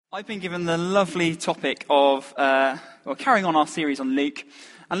I've been given the lovely topic of carrying on our series on Luke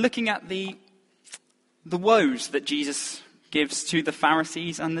and looking at the woes that Jesus gives to the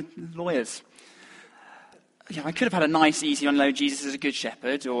Pharisees and the lawyers. Yeah, I could have had a nice, easy one, no, Jesus is a good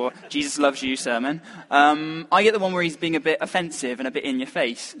shepherd, or Jesus loves you sermon. I get the one where he's being a bit offensive and a bit in your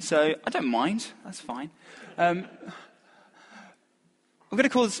face, so I don't mind. That's fine. I'm going to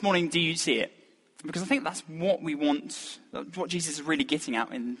call this morning, Do You See It? Because I think that's what we want, what Jesus is really getting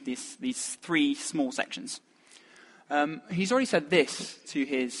at in these three small sections. He's already said this to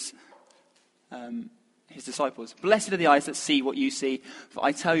his disciples. Blessed are the eyes that see what you see, for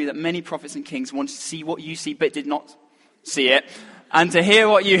I tell you that many prophets and kings wanted to see what you see but did not see it, and to hear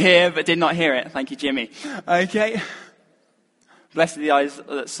what you hear but did not hear it. Thank you, Jimmy. Okay. Blessed are the eyes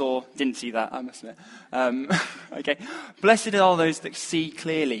that saw, didn't see that, I must admit. Okay. Blessed are those that see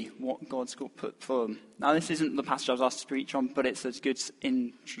clearly what God's got put for them. Now, this isn't the passage I was asked to preach on, but it's a good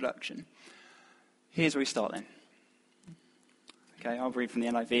introduction. Here's where we start then. Okay, I'll read from the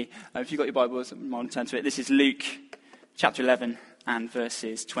NIV. If you've got your Bibles, I want to turn to it. This is Luke chapter 11 and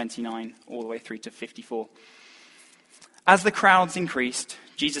verses 29 all the way through to 54. As the crowds increased,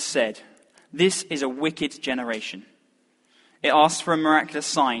 Jesus said, "This is a wicked generation. It asks for a miraculous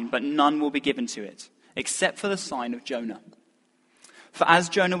sign, but none will be given to it, except for the sign of Jonah. For as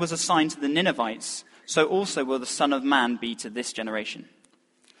Jonah was a sign to the Ninevites, so also will the Son of Man be to this generation.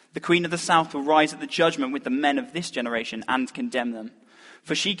 The Queen of the South will rise at the judgment with the men of this generation and condemn them.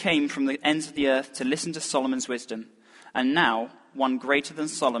 For she came from the ends of the earth to listen to Solomon's wisdom, and now one greater than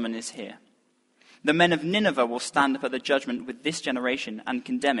Solomon is here. The men of Nineveh will stand up at the judgment with this generation and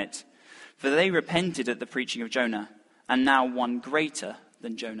condemn it, for they repented at the preaching of Jonah, and now one greater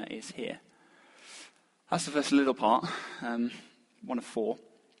than Jonah is here." That's the first little part, one of four.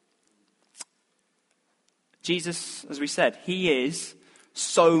 Jesus, as we said, he is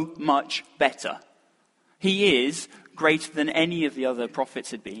so much better. He is greater than any of the other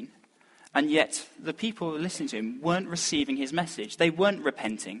prophets had been. And yet, the people listening to him weren't receiving his message. They weren't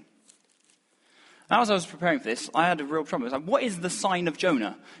repenting. Now, as I was preparing for this, I had a real trouble. I was like, what is the sign of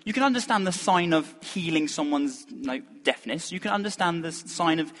Jonah? You can understand the sign of healing someone's deafness. You can understand the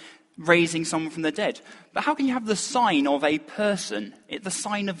sign of raising someone from the dead. But how can you have the sign of a person, the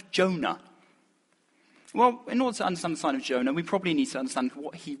sign of Jonah? Well, in order to understand the sign of Jonah, we probably need to understand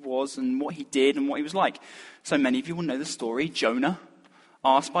what he was and what he did and what he was like. So many of you will know the story. Jonah,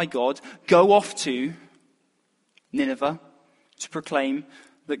 asked by God, go off to Nineveh to proclaim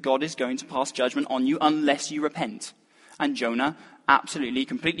that God is going to pass judgment on you unless you repent. And Jonah absolutely,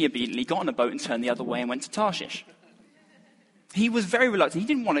 completely obediently got on a boat and turned the other way and went to Tarshish. He was very reluctant. He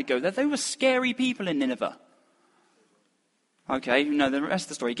didn't want to go there. They were scary people in Nineveh. Okay, you know the rest of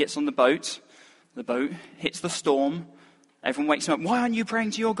the story. He gets on the boat hits the storm. Everyone wakes him up. Why aren't you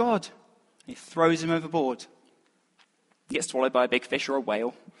praying to your God? He throws him overboard. He gets swallowed by a big fish or a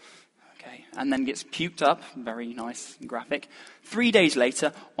whale. Okay, and then gets puked up, very nice and graphic. 3 days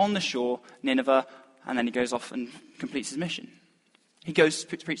later, on the shore, Nineveh, and then he goes off and completes his mission. He goes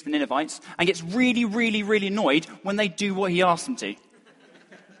to preach to the Ninevites and gets really, really, really annoyed when they do what he asks them to.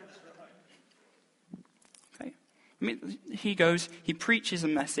 Okay, I mean, he goes, he preaches a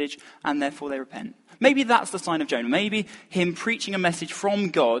message, and therefore they repent. Maybe that's the sign of Jonah. Maybe him preaching a message from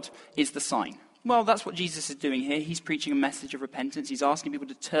God is the sign. Well, that's what Jesus is doing here. He's preaching a message of repentance. He's asking people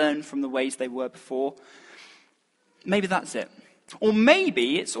to turn from the ways they were before. Maybe that's it. Or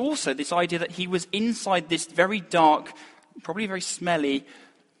maybe it's also this idea that he was inside this very dark, probably very smelly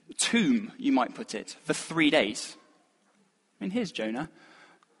tomb, you might put it, for 3 days. I mean, here's Jonah,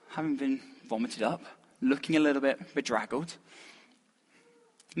 having been vomited up, looking a little bit bedraggled.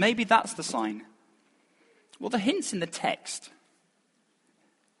 Maybe that's the sign. Well, the hint's in the text.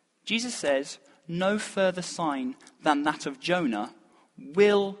 Jesus says, no further sign than that of Jonah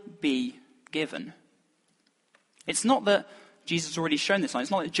will be given. It's not that Jesus has already shown this sign.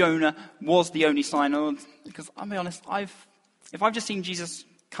 It's not that Jonah was the only sign. Because I'll be honest, if I've just seen Jesus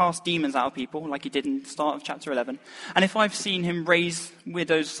cast demons out of people, like he did in the start of chapter 11, and if I've seen him raise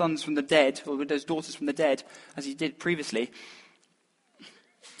widows' sons from the dead, or widows' daughters from the dead, as he did previously,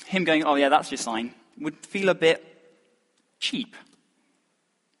 him going, oh yeah, that's your sign, would feel a bit cheap.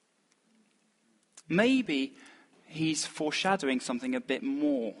 Maybe he's foreshadowing something a bit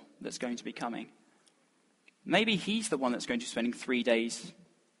more that's going to be coming. Maybe he's the one that's going to be spending 3 days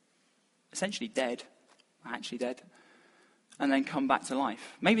essentially dead, actually dead, and then come back to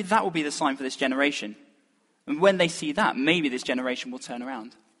life. Maybe that will be the sign for this generation. And when they see that, maybe this generation will turn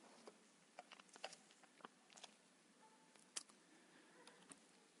around.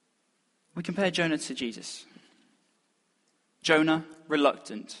 We compare Jonah to Jesus. Jonah,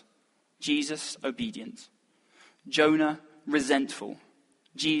 reluctant. Jesus, obedient. Jonah, resentful.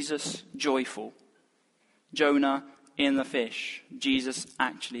 Jesus, joyful. Jonah, in the fish. Jesus,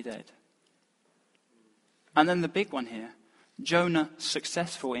 actually dead. And then the big one here. Jonah,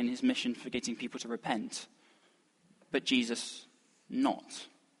 successful in his mission for getting people to repent. But Jesus, not.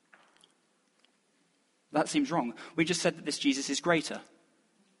 That seems wrong. We just said that this Jesus is greater.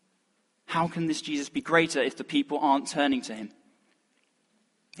 How can this Jesus be greater if the people aren't turning to him?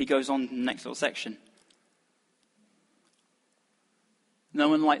 He goes on in the next little section. No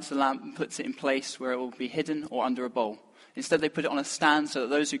one lights a lamp and puts it in place where it will be hidden or under a bowl. Instead, they put it on a stand so that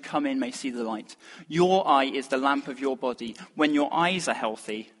those who come in may see the light. Your eye is the lamp of your body. When your eyes are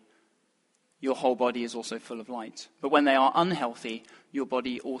healthy, your whole body is also full of light. But when they are unhealthy, your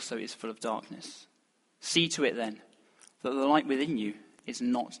body also is full of darkness. See to it then that the light within you is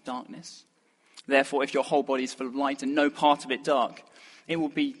not darkness. Therefore, if your whole body is full of light and no part of it dark, it will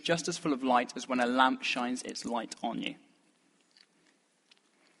be just as full of light as when a lamp shines its light on you.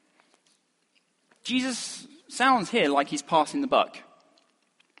 Jesus sounds here like he's passing the buck.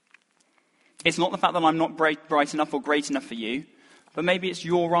 It's not the fact that I'm not bright enough or great enough for you, but maybe it's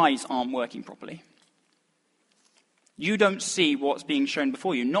your eyes aren't working properly. You don't see what's being shown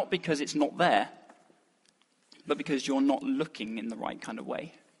before you, not because it's not there, but because you're not looking in the right kind of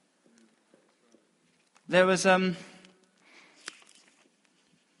way. There was a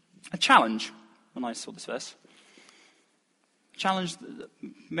challenge when I saw this verse. A challenge that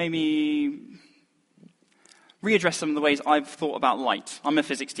made me readdress some of the ways I've thought about light. I'm a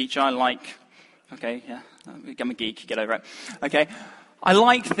physics teacher. I'm a geek, get over it. Okay, I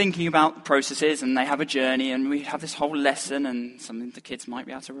like thinking about processes, and they have a journey, and we have this whole lesson, and something the kids might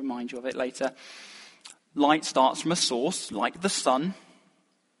be able to remind you of it later. Light starts from a source, like the sun,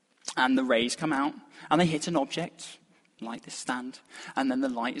 and the rays come out, and they hit an object, like this stand, and then the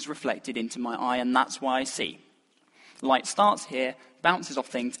light is reflected into my eye, and that's why I see. Light starts here, bounces off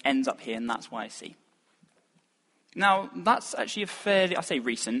things, ends up here, and that's why I see. Now, that's actually a fairly, I say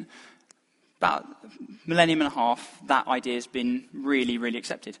recent, about a millennium and a half, that idea has been really, really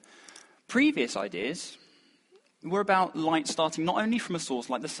accepted. Previous ideas were about light starting not only from a source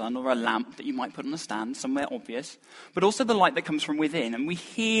like the sun or a lamp that you might put on a stand, somewhere obvious, but also the light that comes from within. And we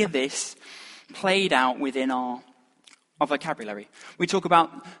hear this played out within our vocabulary. We talk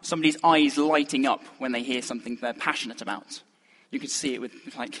about somebody's eyes lighting up when they hear something they're passionate about. You can see it with,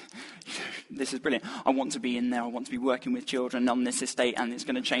 this is brilliant. I want to be in there. I want to be working with children on this estate, and it's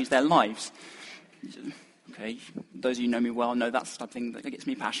going to change their lives. Okay, those of you who know me well know that's the type of thing that gets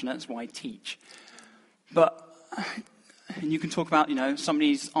me passionate. That's why I teach. But and you can talk about,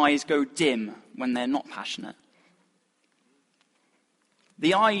 somebody's eyes go dim when they're not passionate.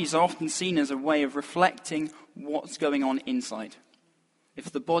 The eyes are often seen as a way of reflecting what's going on inside. If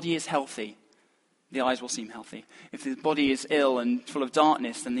the body is healthy, the eyes will seem healthy. If the body is ill and full of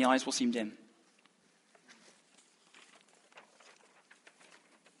darkness, then the eyes will seem dim.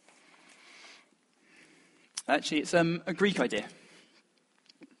 Actually, it's a Greek idea.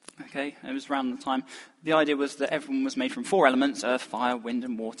 Okay, it was around the time. The idea was that everyone was made from 4 elements: earth, fire, wind,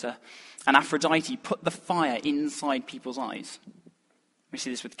 and water. And Aphrodite put the fire inside people's eyes. We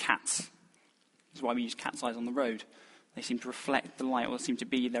see this with cats. This is why we use cat's eyes on the road. They seem to reflect the light, or seem to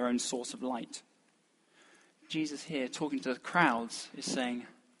be their own source of light. Jesus here, talking to the crowds, is saying,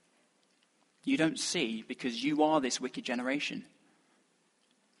 you don't see because you are this wicked generation.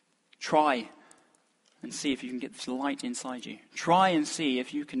 Try and see if you can get this light inside you. Try and see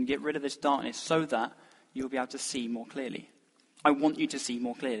if you can get rid of this darkness so that you'll be able to see more clearly. I want you to see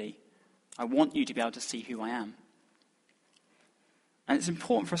more clearly. I want you to be able to see who I am. And it's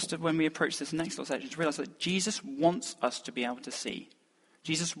important for us to, when we approach this next little section, to realize that Jesus wants us to be able to see.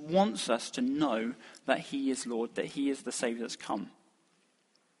 Jesus wants us to know that he is Lord, that he is the Savior that's come.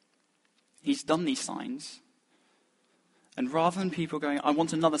 He's done these signs. And rather than people going, I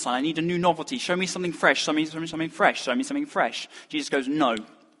want another sign, I need a new novelty, show me something fresh, show me something fresh, show me something fresh. Jesus goes, no.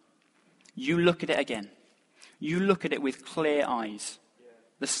 You look at it again. You look at it with clear eyes.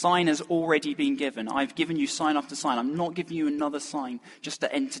 The sign has already been given. I've given you sign after sign. I'm not giving you another sign just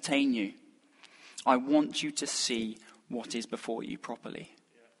to entertain you. I want you to see what is before you properly.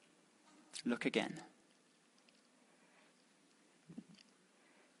 Look again.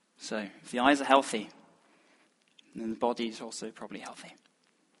 So, if the eyes are healthy, then the body is also probably healthy.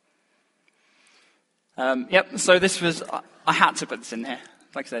 So this was, I had to put this in here.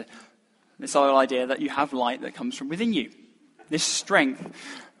 Like I said, this whole idea that you have light that comes from within you. This strength.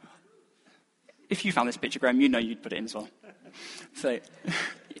 If you found this picture, Graham, you know you'd put it in as well. So,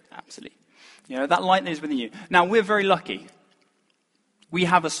 yeah, absolutely. That light that is within you. Now, we're very lucky. We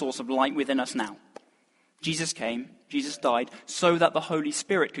have a source of light within us now. Jesus came, Jesus died, so that the Holy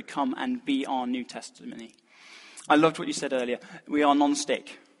Spirit could come and be our new testimony. I loved what you said earlier. We are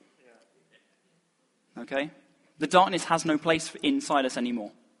non-stick. Okay? The darkness has no place inside us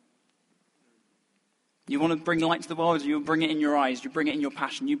anymore. You want to bring light to the world, you bring it in your eyes, you bring it in your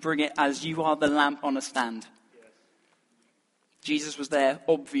passion, you bring it as you are the lamp on a stand. Yes. Jesus was there,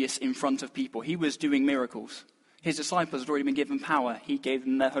 obvious in front of people. He was doing miracles. His disciples had already been given power. He gave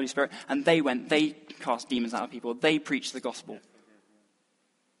them the Holy Spirit, and they cast demons out of people. They preached the gospel.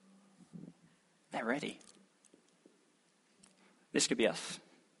 They're ready. This could be us.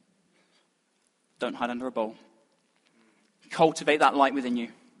 Don't hide under a bowl. Cultivate that light within you.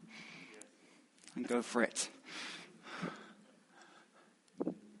 And go for it.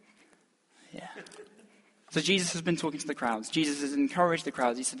 Yeah. So Jesus has been talking to the crowds. Jesus has encouraged the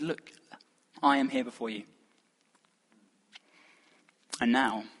crowds. He said, look, I am here before you. And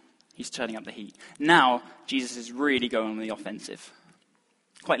now, he's turning up the heat. Now, Jesus is really going on the offensive.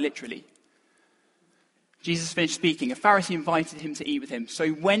 Quite literally. Jesus finished speaking. A Pharisee invited him to eat with him. So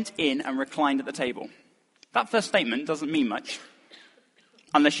he went in and reclined at the table. That first statement doesn't mean much.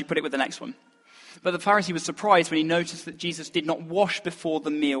 Unless you put it with the next one. But the Pharisee was surprised when he noticed that Jesus did not wash before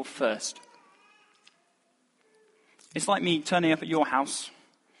the meal first. It's like me turning up at your house.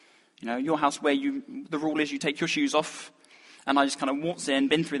 You know, your house where the rule is you take your shoes off. And I just kind of waltz in,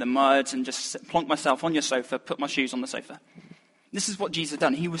 been through the mud, and just plonk myself on your sofa, put my shoes on the sofa. This is what Jesus had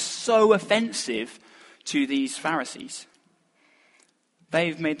done. He was so offensive to these Pharisees.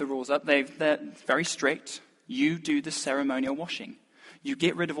 They've made the rules up. They're very strict. You do the ceremonial washing. You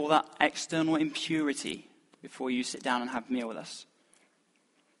get rid of all that external impurity before you sit down and have a meal with us.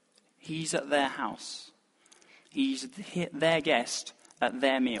 He's at their house. He's their guest at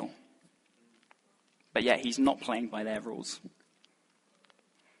their meal. But yet he's not playing by their rules.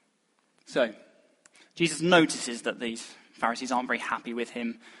 So, Jesus notices that these Pharisees aren't very happy with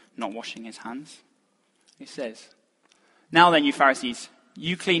him not washing his hands. He says, now then, you Pharisees,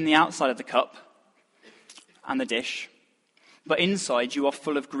 you clean the outside of the cup and the dish, but inside you are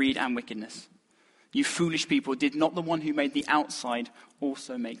full of greed and wickedness. You foolish people, did not the one who made the outside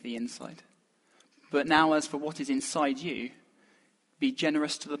also make the inside? But now as for what is inside you, be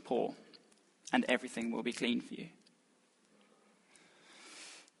generous to the poor, and everything will be clean for you.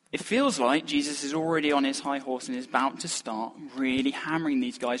 It feels like Jesus is already on his high horse and is about to start really hammering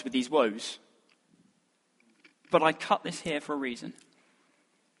these guys with these woes. But I cut this here for a reason.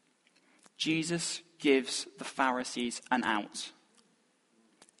 Jesus gives the Pharisees an out.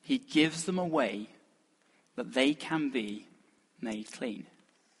 He gives them a way that they can be made clean.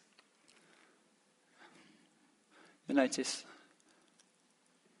 You'll notice,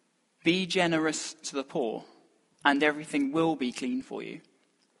 be generous to the poor, and everything will be clean for you.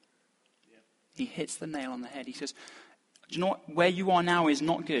 He hits the nail on the head. He says, do you know what? Where you are now is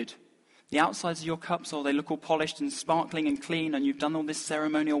not good. The outsides of your cups, they look all polished and sparkling and clean, and you've done all this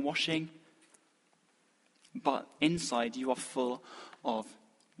ceremonial washing. But inside you are full of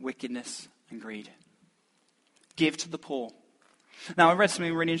wickedness and greed. Give to the poor. Now, I read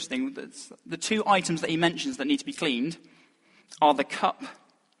something really interesting. The two items that he mentions that need to be cleaned are the cup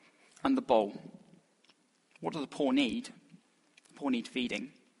and the bowl. What do the poor need? The poor need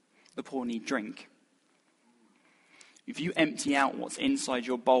feeding. The poor need drink. If you empty out what's inside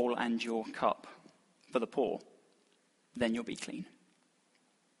your bowl and your cup for the poor, then you'll be clean.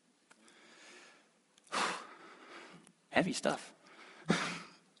 Heavy stuff.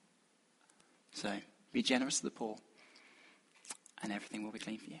 So, be generous to the poor, and everything will be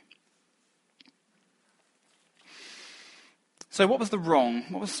clean for you. So what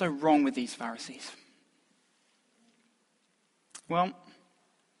was so wrong with these Pharisees? Well,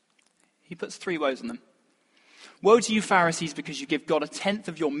 he puts 3 woes on them. Woe to you Pharisees, because you give God 1/10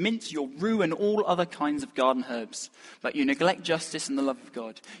 of your mint, your rue, and all other kinds of garden herbs. But you neglect justice and the love of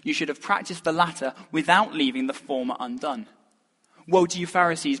God. You should have practiced the latter without leaving the former undone. Woe to you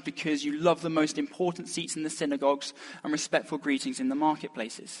Pharisees, because you love the most important seats in the synagogues and respectful greetings in the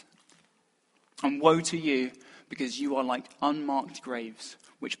marketplaces. And woe to you, because you are like unmarked graves,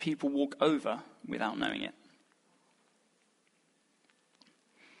 which people walk over without knowing it.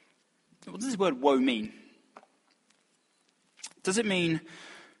 What does this word woe mean? Does it mean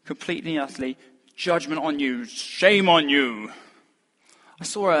completely and utterly judgment on you, shame on you? I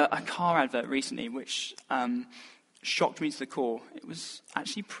saw a car advert recently which shocked me to the core. It was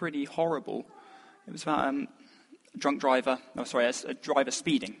actually pretty horrible. It was about a driver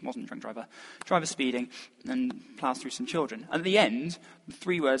speeding. It wasn't a drunk driver. Driver speeding and plows through some children. And at the end, the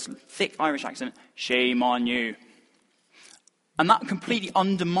 3 words, thick Irish accent, shame on you. And that completely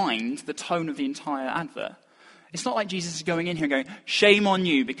undermined the tone of the entire advert. It's not like Jesus is going in here and going, shame on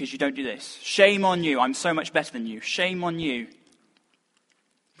you because you don't do this. Shame on you, I'm so much better than you. Shame on you.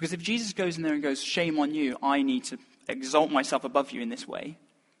 Because if Jesus goes in there and goes, shame on you, I need to exalt myself above you in this way,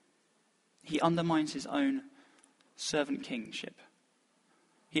 he undermines his own servant kingship.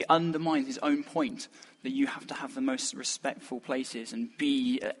 He undermines his own point that you have to have the most respectful places and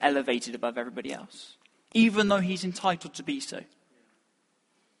be elevated above everybody else, even though he's entitled to be so.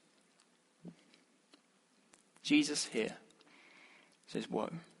 Jesus here says,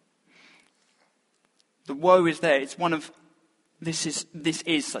 woe. The woe is there. It's one of, this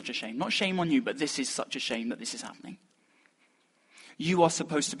is such a shame. Not shame on you, but this is such a shame that this is happening. You are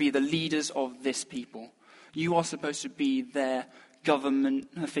supposed to be the leaders of this people. You are supposed to be their government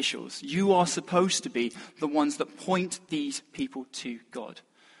officials. You are supposed to be the ones that point these people to God.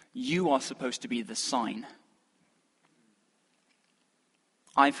 You are supposed to be the sign.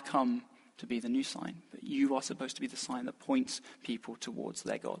 I've come to be the new sign, but you are supposed to be the sign that points people towards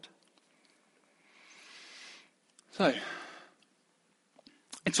their God. So,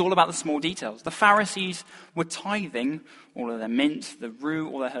 it's all about the small details. The Pharisees were tithing all of their mint, the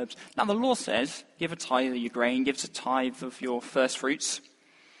rue, all their herbs. Now the law says, give a tithe of your grain, give a tithe of your first fruits.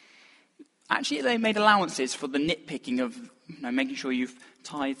 Actually, they made allowances for the nitpicking of making sure you've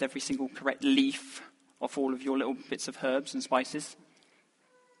tithed every single correct leaf off all of your little bits of herbs and spices.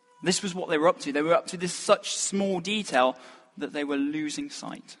 This was what they were up to. They were up to this such small detail that they were losing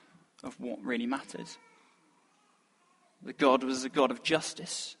sight of what really mattered. That God was a God of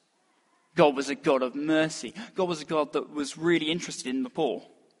justice. God was a God of mercy. God was a God that was really interested in the poor.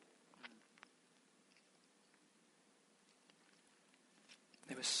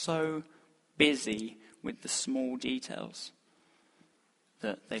 They were so busy with the small details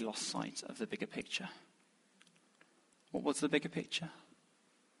that they lost sight of the bigger picture. What was the bigger picture?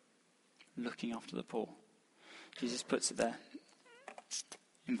 Looking after the poor. Jesus puts it there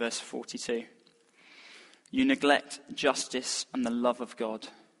in verse 42. You neglect justice and the love of God.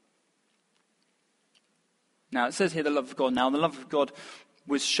 Now, it says here the love of God. Now, the love of God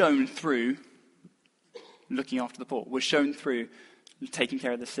was shown through looking after the poor, was shown through taking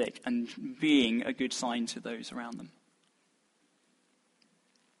care of the sick and being a good sign to those around them.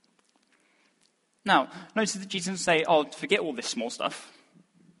 Now, notice that Jesus doesn't say, oh, forget all this small stuff.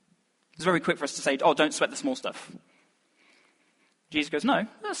 It's very quick for us to say, oh, don't sweat the small stuff. Jesus goes, no,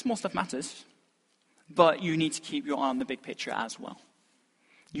 that small stuff matters. But you need to keep your eye on the big picture as well.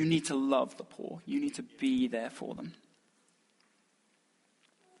 You need to love the poor. You need to be there for them.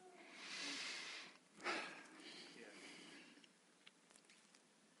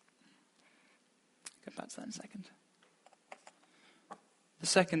 Go back to that in a second. The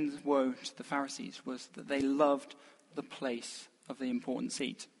second woe to the Pharisees was that they loved the place of the important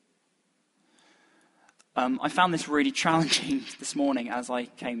seat. I found this really challenging this morning as I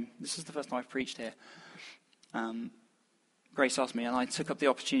came. This is the first time I've preached here. Grace asked me, and I took up the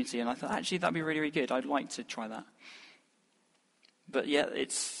opportunity, and I thought, actually, that'd be really, really good. I'd like to try that. But yeah,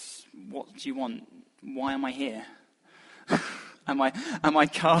 it's, what do you want? Why am I here? Am I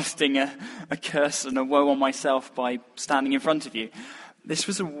casting a curse and a woe on myself by standing in front of you? This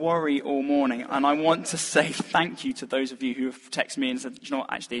was a worry all morning, and I want to say thank you to those of you who have texted me and said, you know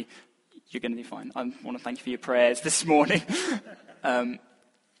what, actually, you're going to do fine. I want to thank you for your prayers this morning.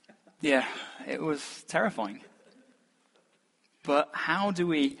 Yeah, it was terrifying. But how do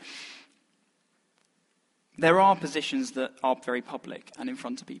we... There are positions that are very public and in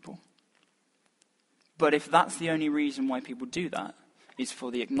front of people. But if that's the only reason why people do that, is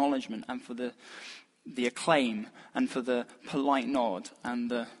for the acknowledgement and for the acclaim and for the polite nod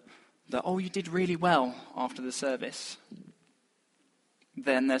and the oh, you did really well after the service,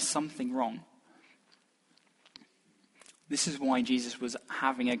 then there's something wrong. This is why Jesus was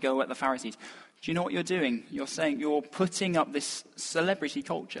having a go at the Pharisees. Do you know what you're doing? You're saying you're putting up this celebrity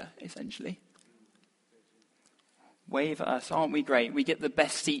culture, essentially. Wave at us, aren't we great? We get the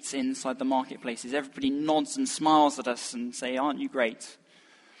best seats inside the marketplaces. Everybody nods and smiles at us and say, aren't you great?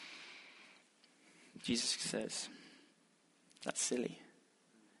 Jesus says, that's silly.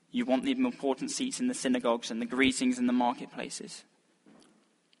 You want the important seats in the synagogues and the greetings in the marketplaces.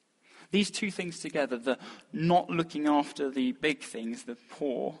 These two things together, the not looking after the big things, the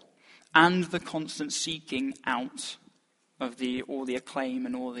poor, and the constant seeking out of all the acclaim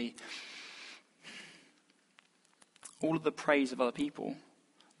and all of the praise of other people,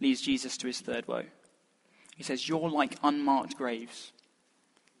 leads Jesus to his third woe. He says, you're like unmarked graves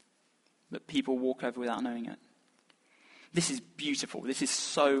that people walk over without knowing it. This is beautiful. This is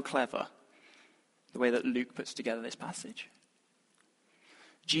so clever, the way that Luke puts together this passage.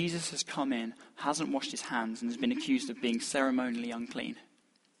 Jesus has come in, hasn't washed his hands, and has been accused of being ceremonially unclean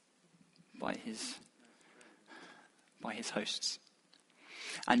by his hosts.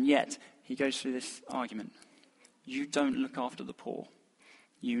 And yet, he goes through this argument. You don't look after the poor.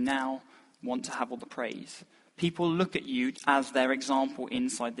 You now want to have all the praise. People look at you as their example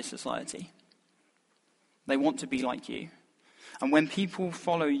inside this society. They want to be like you. And when people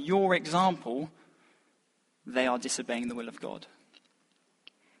follow your example, they are disobeying the will of God.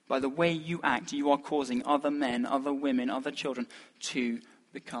 By the way you act, you are causing other men, other women, other children to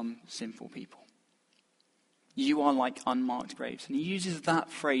become sinful people. You are like unmarked graves. And he uses that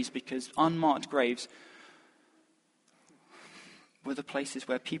phrase because unmarked graves were the places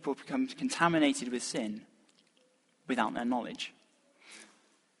where people become contaminated with sin without their knowledge.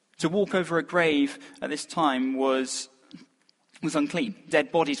 To walk over a grave at this time was unclean.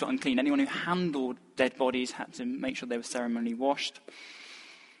 Dead bodies were unclean. Anyone who handled dead bodies had to make sure they were ceremonially washed.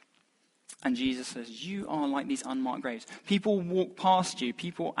 And Jesus says, you are like these unmarked graves. People walk past you,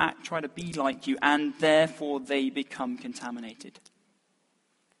 people try to be like you, and therefore they become contaminated.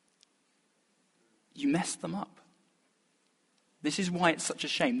 You mess them up. This is why it's such a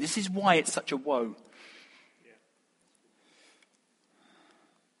shame. This is why it's such a woe.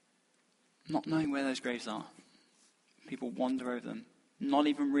 Not knowing where those graves are. People wander over them, not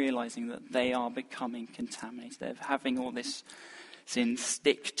even realizing that they are becoming contaminated. They're having all this sin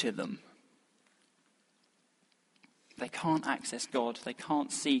stick to them. They can't access God. They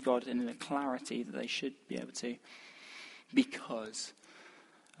can't see God in the clarity that they should be able to because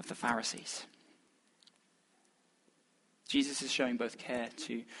of the Pharisees. Jesus is showing both care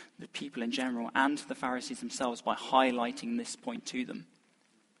to the people in general and to the Pharisees themselves by highlighting this point to them.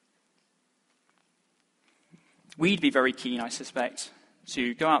 We'd be very keen, I suspect,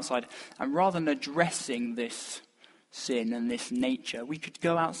 to go outside and rather than addressing this sin and this nature, we could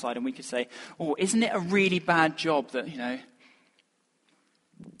go outside and we could say, oh, isn't it a really bad job that,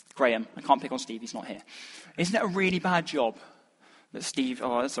 Graham, I can't pick on Steve, he's not here. Isn't it a really bad job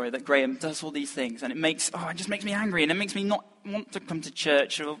that Graham does all these things and it just makes me angry and it makes me not want to come to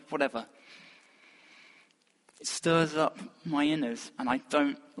church or whatever. It stirs up my inners and I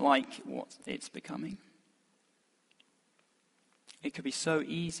don't like what it's becoming. It could be so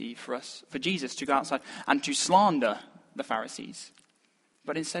easy for Jesus to go outside and to slander the Pharisees.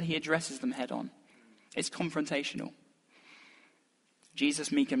 But instead he addresses them head on. It's confrontational.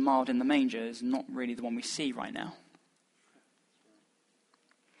 Jesus, meek and mild in the manger, is not really the one we see right now.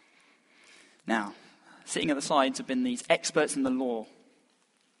 Now, sitting at the sides have been these experts in the law.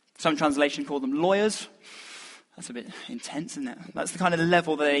 Some translation call them lawyers. That's a bit intense, isn't it? That's the kind of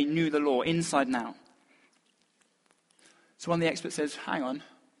level that they knew the law inside and out. So one of the experts says, hang on.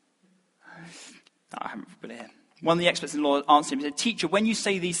 I haven't put it here. One of the experts in the law answered him, he said, teacher, when you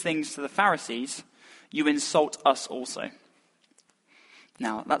say these things to the Pharisees, you insult us also.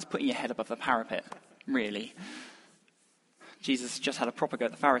 Now, that's putting your head above the parapet, really. Jesus just had a proper go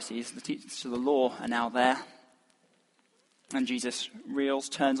at the Pharisees. The teachers of the law are now there. And Jesus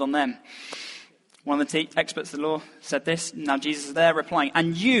turns on them. One of the experts in the law said this. Now Jesus is there replying,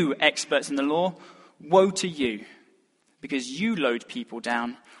 and you, experts in the law, woe to you, because you load people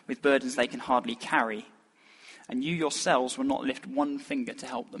down with burdens they can hardly carry, and you yourselves will not lift one finger to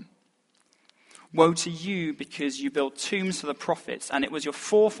help them. Woe to you, because you build tombs for the prophets, and it was your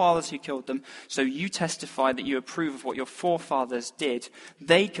forefathers who killed them, so you testify that you approve of what your forefathers did.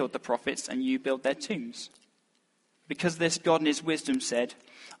 They killed the prophets, and you build their tombs. Because this, God in his wisdom said,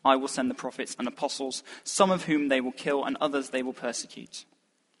 I will send the prophets and apostles, some of whom they will kill, and others they will persecute.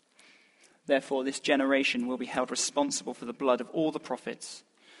 Therefore, this generation will be held responsible for the blood of all the prophets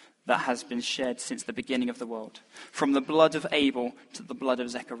that has been shed since the beginning of the world, from the blood of Abel to the blood of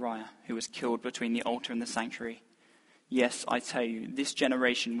Zechariah, who was killed between the altar and the sanctuary. Yes, I tell you, this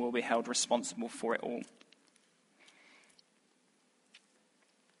generation will be held responsible for it all.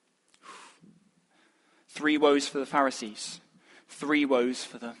 Three woes for the Pharisees, three woes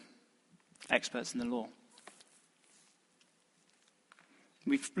for the experts in the law.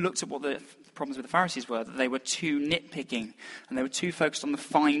 We've looked at what the problems with the Pharisees were, that they were too nitpicking and they were too focused on the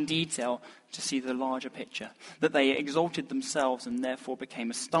fine detail to see the larger picture, that they exalted themselves and therefore became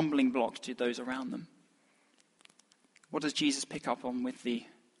a stumbling block to those around them. What does Jesus pick up on with the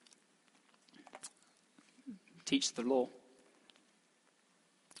teach the law?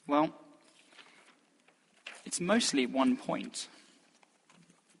 Well, it's mostly one point.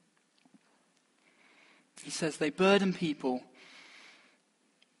 He says they burden people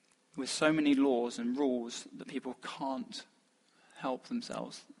with so many laws and rules that people can't help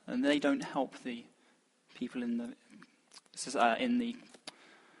themselves, and they don't help the people in the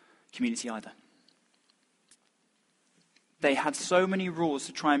community either. They had so many rules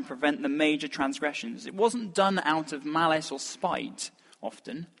to try and prevent the major transgressions. It wasn't done out of malice or spite,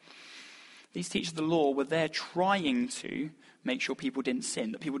 often. These teachers of the law were there trying to make sure people didn't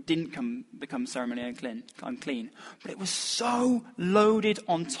sin, that people didn't become ceremonially unclean. But it was so loaded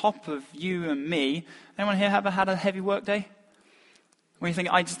on top of you and me. Anyone here ever had a heavy work day? When you think,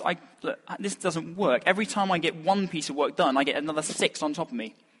 look, this doesn't work. Every time I get one piece of work done, I get another 6 on top of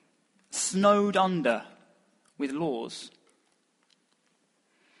me. Snowed under with laws.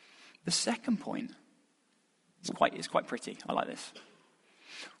 The second point is quite pretty. I like this.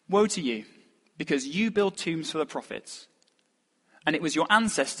 Woe to you, because you build tombs for the prophets, and it was your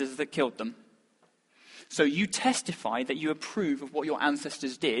ancestors that killed them. So you testify that you approve of what your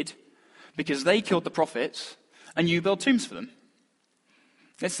ancestors did, because they killed the prophets, and you build tombs for them.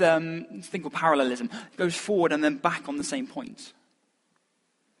 It's this thing called parallelism. It goes forward and then back on the same point.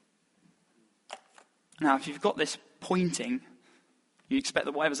 Now, if you've got this pointing, you expect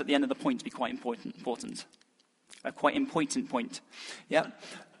that whatever's at the end of the point to be quite important. A quite important point. Yeah?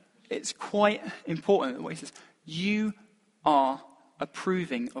 It's quite important what he says. You are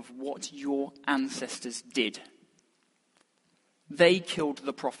approving of what your ancestors did. They killed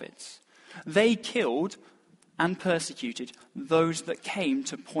the prophets. They killed and persecuted those that came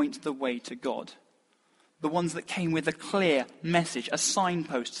to point the way to God. The ones that came with a clear message, a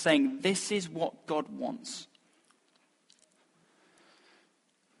signpost saying, this is what God wants.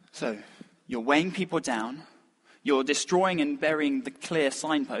 So, you're weighing people down, you're destroying and burying the clear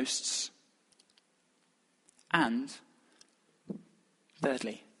signposts, and,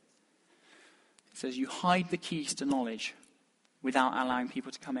 thirdly, it says you hide the keys to knowledge without allowing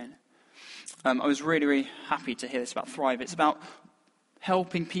people to come in. I was really, really happy to hear this about Thrive. It's about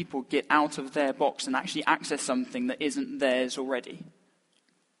helping people get out of their box and actually access something that isn't theirs already.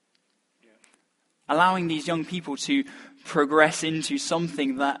 Allowing these young people to progress into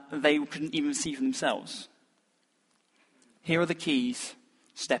something that they couldn't even see for themselves. Here are the keys.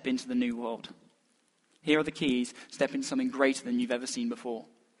 Step into the new world. Here are the keys. Step into something greater than you've ever seen before.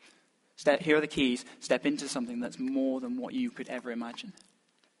 Here are the keys. Step into something that's more than what you could ever imagine.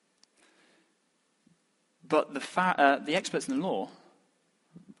 But the experts in the law,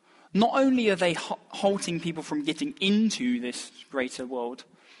 not only are they halting people from getting into this greater world,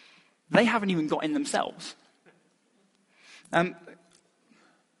 they haven't even got in themselves. Come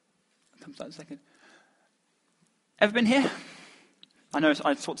back a second. Ever been here? I know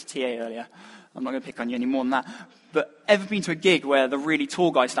I talked to TA earlier. I'm not going to pick on you any more than that. But ever been to a gig where the really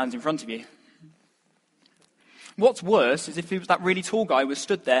tall guy stands in front of you? What's worse is if that really tall guy was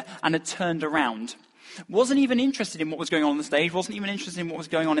stood there and had turned around. Wasn't even interested in what was going on the stage, wasn't even interested in what was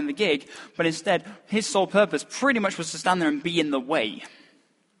going on in the gig, but instead his sole purpose pretty much was to stand there and be in the way.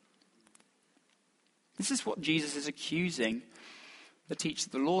 This is what Jesus is accusing the teachers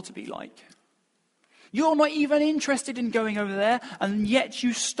of the law to be like. You're not even interested in going over there, and yet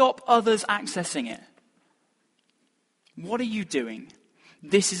you stop others accessing it. What are you doing?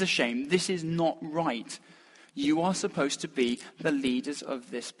 This is a shame. This is not right. You are supposed to be the leaders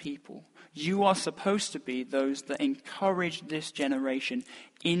of this people. You are supposed to be those that encourage this generation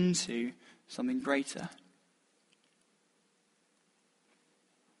into something greater.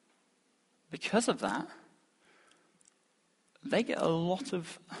 Because of that, they get a lot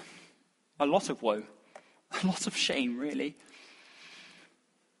of woe, a lot of shame, really.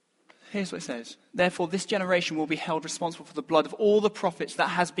 Here's what it says. Therefore, this generation will be held responsible for the blood of all the prophets that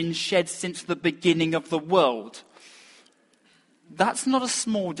has been shed since the beginning of the world. That's not a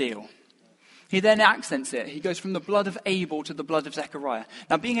small deal. He then accents it. He goes from the blood of Abel to the blood of Zechariah.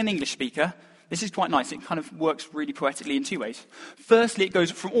 Now, being an English speaker, this is quite nice. It kind of works really poetically in two ways. Firstly, it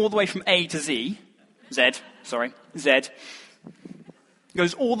goes from all the way from A to Z. Z. It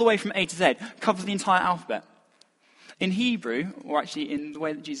goes all the way from A to Z, covers the entire alphabet. In Hebrew, or actually in the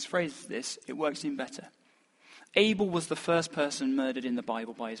way that Jesus phrases this, it works even better. Abel was the first person murdered in the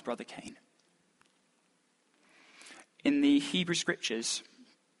Bible by his brother Cain. In the Hebrew scriptures,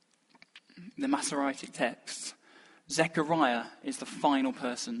 the Masoretic texts, Zechariah is the final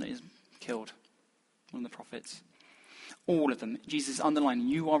person that is killed, one of the prophets. All of them. Jesus is underlining,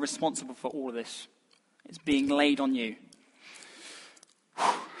 you are responsible for all of this. It's being laid on you.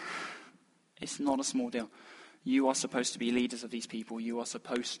 It's not a small deal. You are supposed to be leaders of these people. You are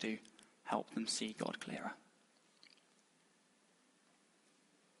supposed to help them see God clearer.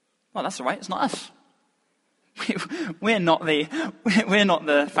 Well, that's all right. It's not us. We're not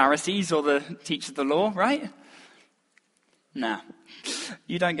the Pharisees or the teachers of the law, right? Nah.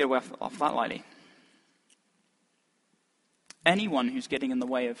 You don't get away off that lightly. Anyone who's getting in the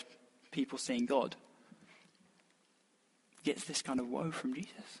way of people seeing God gets this kind of woe from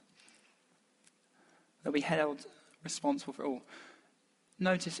Jesus. They'll be held responsible for it all.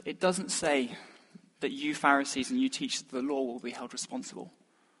 Notice, it doesn't say that you Pharisees and you teachers of the law will be held responsible.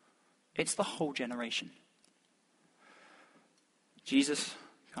 It's the whole generation. Jesus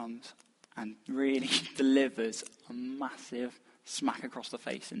comes and really delivers a massive smack across the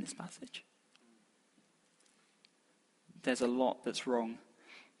face in this passage. There's a lot that's wrong,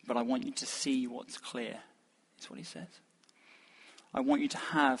 but I want you to see what's clear, is what he says. I want you to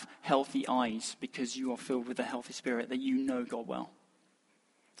have healthy eyes because you are filled with the healthy spirit, that you know God well.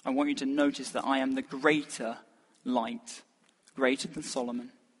 I want you to notice that I am the greater light, greater than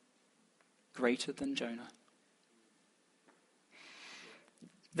Solomon, greater than Jonah.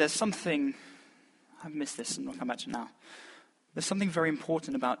 There's something, I've missed this and I'll come back to it now. There's something very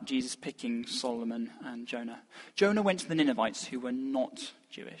important about Jesus picking Solomon and Jonah. Jonah went to the Ninevites who were not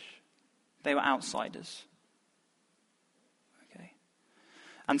Jewish. They were outsiders. Okay.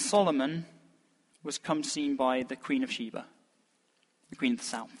 And Solomon was come seen by the Queen of Sheba, the Queen of the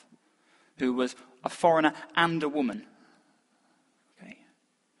South, who was a foreigner and a woman. Okay.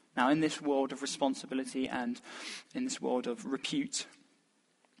 Now, in this world of responsibility and in this world of repute,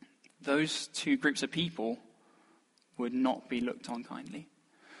 those two groups of people would not be looked on kindly.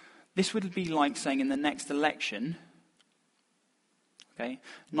 This would be like saying in the next election, okay,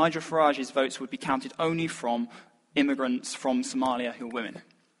 Nigel Farage's votes would be counted only from immigrants from Somalia who are women.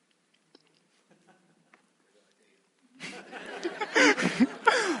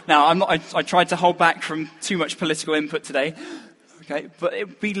 Now, I tried to hold back from too much political input today, okay, but it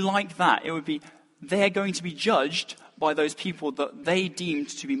would be like that. It would be, they're going to be judged by those people that they deemed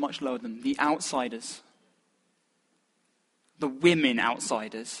to be much lower than them, the outsiders, the women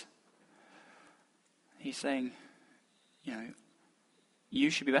outsiders. He's saying, you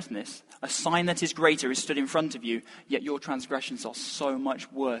should be better than this. A sign that is greater is stood in front of you, yet your transgressions are so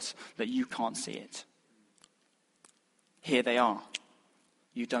much worse that you can't see it. Here they are.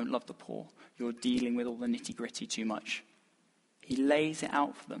 You don't love the poor. You're dealing with all the nitty-gritty too much. He lays it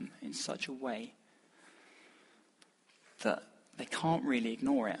out for them in such a way that they can't really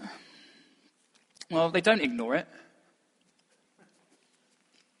ignore it. Well, they don't ignore it,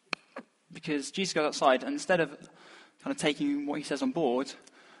 because Jesus goes outside, and instead of kind of taking what he says on board,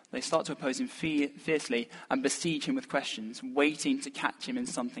 they start to oppose him fiercely and besiege him with questions, waiting to catch him in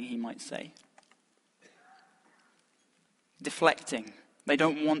something he might say. Deflecting. They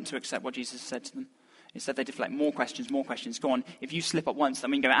don't want to accept what Jesus said to them. Instead, they deflect more questions. Go on. If you slip up once, that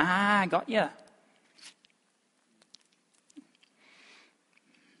means go, got ya.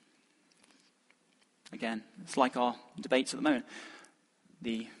 Again, it's like our debates at the moment.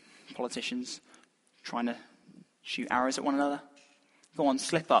 The politicians trying to shoot arrows at one another. Go on,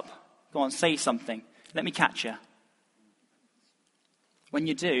 slip up. Go on, say something. Let me catch you. When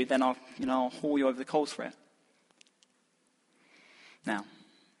you do, then I'll haul you over the coals for it. Now,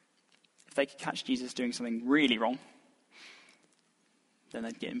 if they could catch Jesus doing something really wrong, then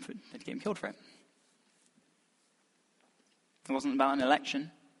they'd get him killed for it. It wasn't about an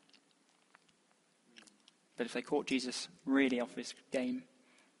election. But if they caught Jesus really off his game,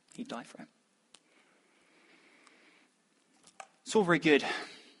 he'd die for it. It's all very good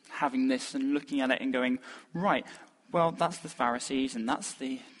having this and looking at it and going, right, well, that's the Pharisees and that's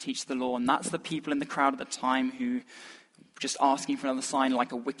the teachers of the law and that's the people in the crowd at the time who were just asking for another sign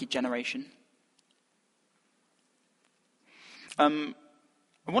like a wicked generation. I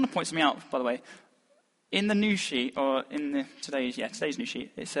want to point something out, by the way. In the news sheet, or in today's news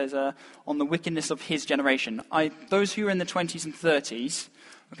sheet, it says on the wickedness of his generation. Those who are in the 20s and 30s,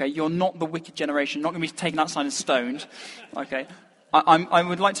 okay, you're not the wicked generation. You're not going to be taken outside and stoned. Okay, I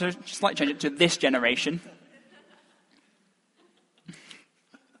would like to just change it to this generation.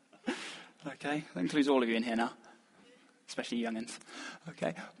 Okay, that includes all of you in here now, especially you youngins.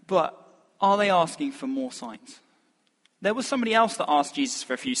 Okay, but are they asking for more signs? There was somebody else that asked Jesus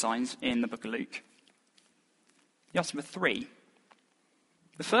for a few signs in the book of Luke. He asked him for 3.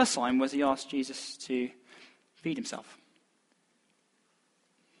 The first sign was he asked Jesus to feed himself.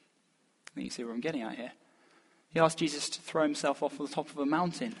 I think you see where I'm getting at here. He asked Jesus to throw himself off the top of a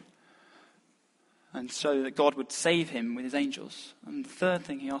mountain, and so that God would save him with his angels. And the third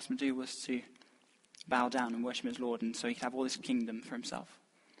thing he asked him to do was to bow down and worship his Lord, and so he could have all this kingdom for himself.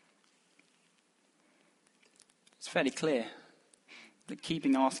 It's fairly clear that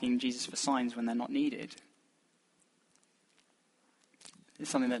keeping asking Jesus for signs when they're not needed is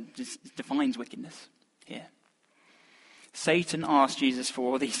something that just defines wickedness here. Satan asked Jesus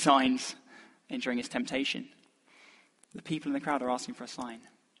for all these signs during his temptation. The people in the crowd are asking for a sign.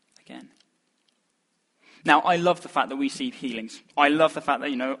 again. Now, I love the fact that we see healings. I love the fact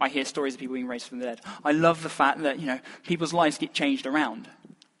that, I hear stories of people being raised from the dead. I love the fact that, people's lives get changed around.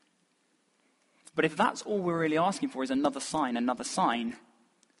 But if that's all we're really asking for is another sign,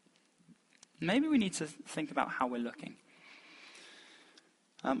 maybe we need to think about how we're looking.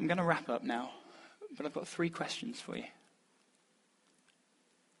 I'm going to wrap up now, but I've got 3 questions for you.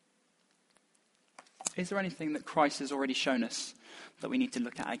 Is there anything that Christ has already shown us that we need to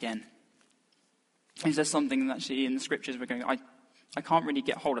look at again? Is there something that actually in the scriptures we're going, I can't really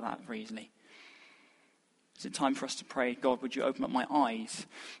get hold of that very easily? Is it time for us to pray, God, would you open up my eyes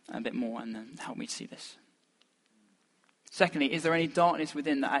a bit more and then help me to see this? Secondly, is there any darkness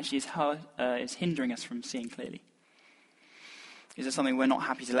within that actually is hindering us from seeing clearly? Is there something we're not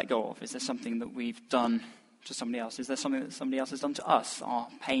happy to let go of? Is there something that we've done to somebody else? Is there something that somebody else has done to us, our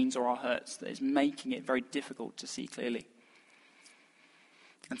pains or our hurts, that is making it very difficult to see clearly?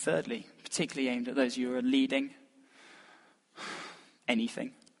 And thirdly, particularly aimed at those who are leading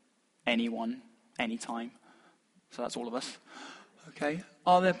anything, anyone, anytime. So that's all of us. Okay?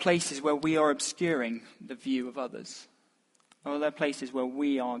 Are there places where we are obscuring the view of others? Or are there places where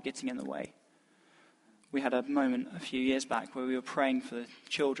we are getting in the way? We had a moment a few years back where we were praying for the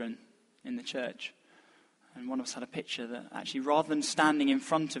children in the church. And one of us had a picture that actually, rather than standing in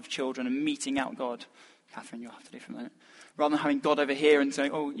front of children and meeting out God, Catherine, you'll have to do for a minute. Rather than having God over here and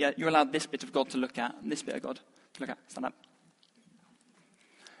saying, oh, yeah, you're allowed this bit of God to look at and this bit of God to look at. Stand up.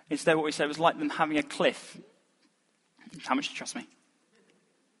 Instead, what we said was like them having a cliff. How much do you trust me?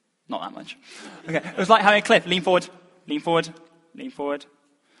 Not that much. Okay, it was like having a cliff. Lean forward, lean forward, lean forward,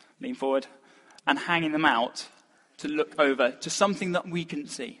 lean forward, and hanging them out to look over to something that we couldn't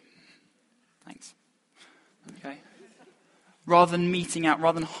see. Thanks. Okay. Rather than meeting out,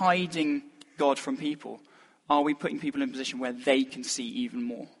 rather than hiding God from people, are we putting people in a position where they can see even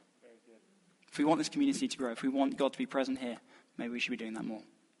more? If we want this community to grow, if we want God to be present here, maybe we should be doing that more.